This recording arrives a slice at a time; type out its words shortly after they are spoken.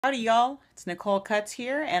Howdy y'all, it's Nicole Cutts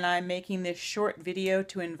here, and I'm making this short video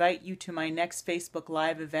to invite you to my next Facebook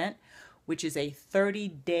Live event, which is a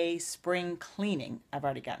 30-day spring cleaning. I've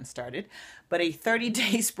already gotten started, but a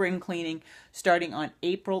 30-day spring cleaning starting on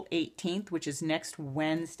April 18th, which is next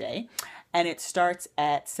Wednesday, and it starts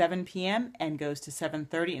at 7 p.m. and goes to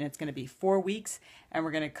 7:30, and it's going to be 4 weeks, and we're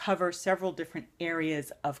going to cover several different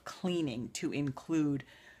areas of cleaning to include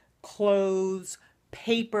clothes,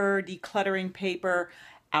 paper, decluttering paper,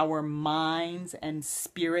 our minds and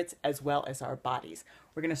spirits, as well as our bodies.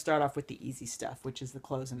 We're going to start off with the easy stuff, which is the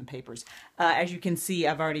clothes and the papers. As you can see,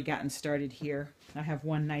 I've already gotten started here. I have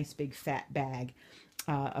one nice big fat bag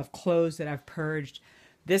of clothes that I've purged.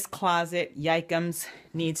 This closet, yikums,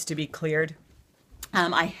 needs to be cleared.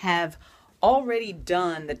 I have already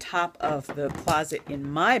done the top of the closet in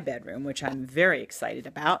my bedroom, which I'm very excited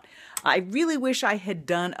about. I really wish I had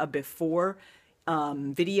done a before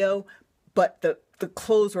video, but the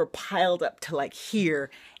clothes were piled up to like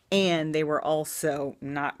here, and they were also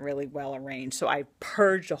not really well arranged. So I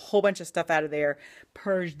purged a whole bunch of stuff out of there,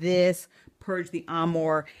 purged this, purged the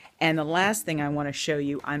armoire, and the last thing I want to show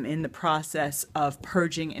you, I'm in the process of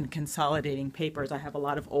purging and consolidating papers. I have a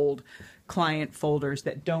lot of old client folders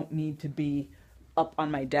that don't need to be up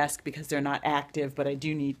on my desk because they're not active, but I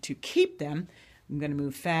do need to keep them. I'm going to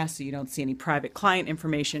move fast so you don't see any private client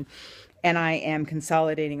information. And I am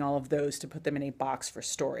consolidating all of those to put them in a box for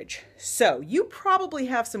storage. So you probably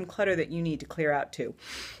have some clutter that you need to clear out too.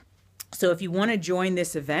 So if you want to join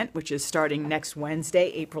this event, which is starting next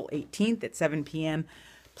Wednesday, April 18th at 7 p.m.,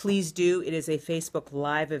 please do. It is a Facebook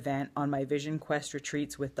Live event on my Vision Quest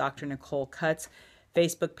Retreats with Dr. Nicole Cutts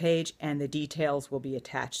Facebook page, and the details will be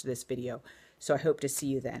attached to this video. So I hope to see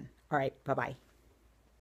you then. All right, bye-bye.